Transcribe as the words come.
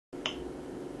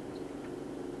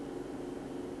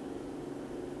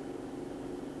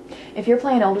If you're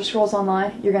playing Elder Scrolls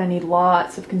Online, you're going to need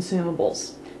lots of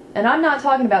consumables. And I'm not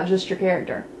talking about just your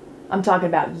character. I'm talking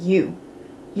about you.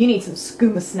 You need some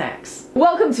Skooma Snacks.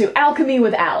 Welcome to Alchemy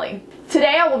with Allie.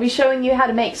 Today I will be showing you how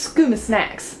to make Skooma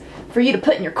Snacks for you to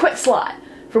put in your quick slot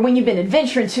for when you've been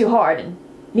adventuring too hard and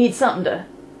need something to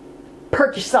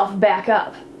perk yourself back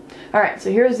up. Alright, so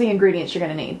here's the ingredients you're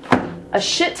going to need. A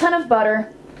shit ton of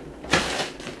butter,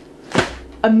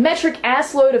 a metric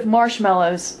ass load of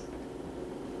marshmallows,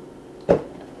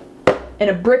 and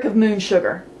a brick of moon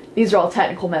sugar. These are all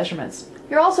technical measurements.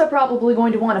 You're also probably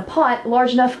going to want a pot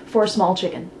large enough for a small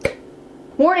chicken.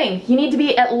 Warning, you need to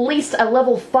be at least a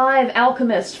level 5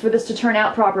 alchemist for this to turn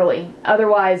out properly.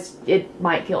 Otherwise, it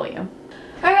might kill you.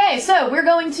 Okay, so we're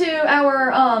going to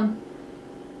our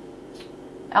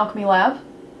alchemy lab.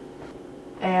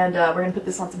 And we're going to put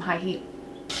this on some high heat.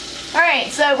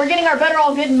 Alright, so we're getting our butter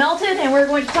all good and melted, and we're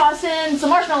going to toss in some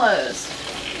marshmallows.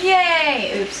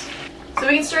 Yay! Oops. So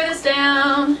we can stir this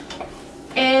down.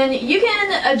 And you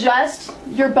can adjust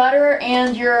your butter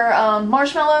and your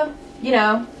marshmallow, you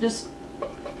know, just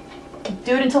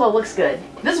do it until it looks good.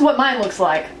 This is what mine looks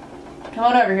like. Come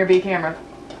on over here, B camera.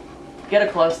 Get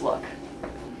a close look.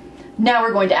 Now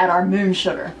we're going to add our moon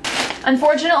sugar.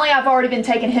 Unfortunately, I've already been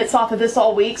taking hits off of this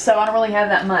all week, so I don't really have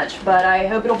that much, but I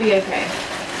hope it'll be okay.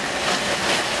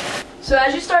 So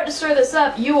as you start to stir this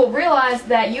up, you will realize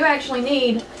that you actually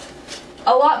need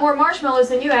a lot more marshmallows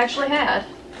than you actually had.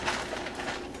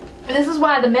 And this is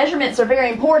why the measurements are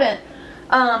very important.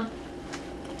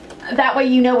 That way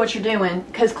you know what you're doing,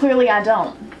 because clearly I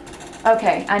don't.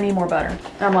 Okay, I need more butter.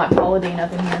 I'm like Paula Deen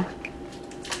up in here.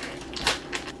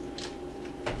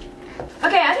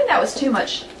 Okay, I think that was too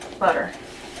much butter.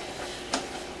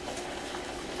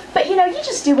 But you know, you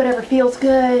just do whatever feels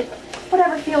good,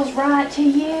 whatever feels right to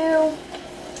you.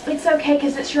 It's okay,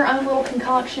 because it's your own little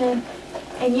concoction,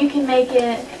 and you can make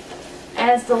it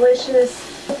as delicious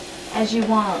as you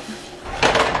want.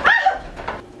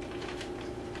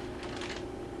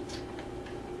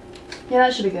 Yeah,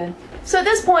 that should be good. So at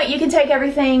this point, you can take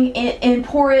everything and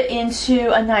pour it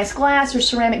into a nice glass or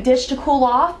ceramic dish to cool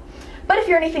off. But if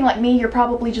you're anything like me, you're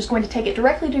probably just going to take it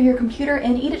directly to your computer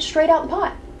and eat it straight out the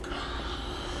pot.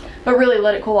 But really,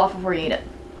 let it cool off before you eat it.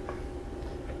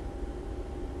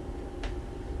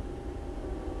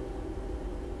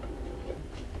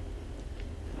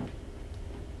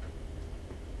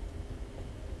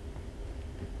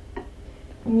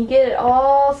 And you get it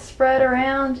all spread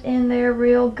around in there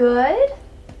real good.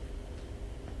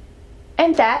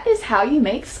 And that is how you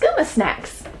make Skooma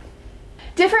Snacks.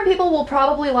 Different people will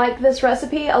probably like this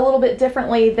recipe a little bit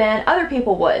differently than other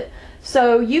people would.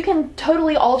 So you can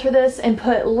totally alter this and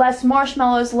put less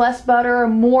marshmallows, less butter,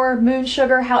 more moon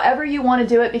sugar, however you want to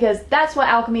do it, because that's what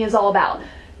alchemy is all about.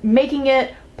 Making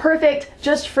it perfect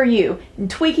just for you,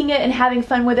 and tweaking it and having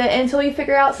fun with it until you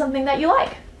figure out something that you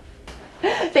like.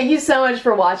 Thank you so much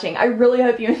for watching. I really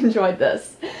hope you enjoyed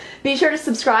this. Be sure to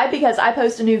subscribe because I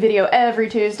post a new video every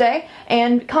Tuesday,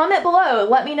 and comment below.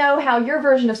 Let me know how your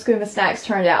version of Skooma Snacks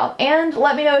turned out, and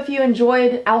let me know if you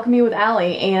enjoyed Alchemy with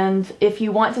Allie and if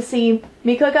you want to see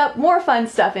me cook up more fun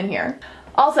stuff in here.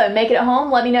 Also, make it at home.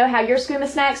 Let me know how your Skooma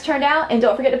Snacks turned out, and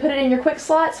don't forget to put it in your quick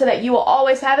slot so that you will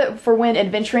always have it for when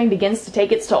adventuring begins to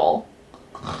take its toll.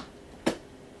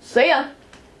 See ya!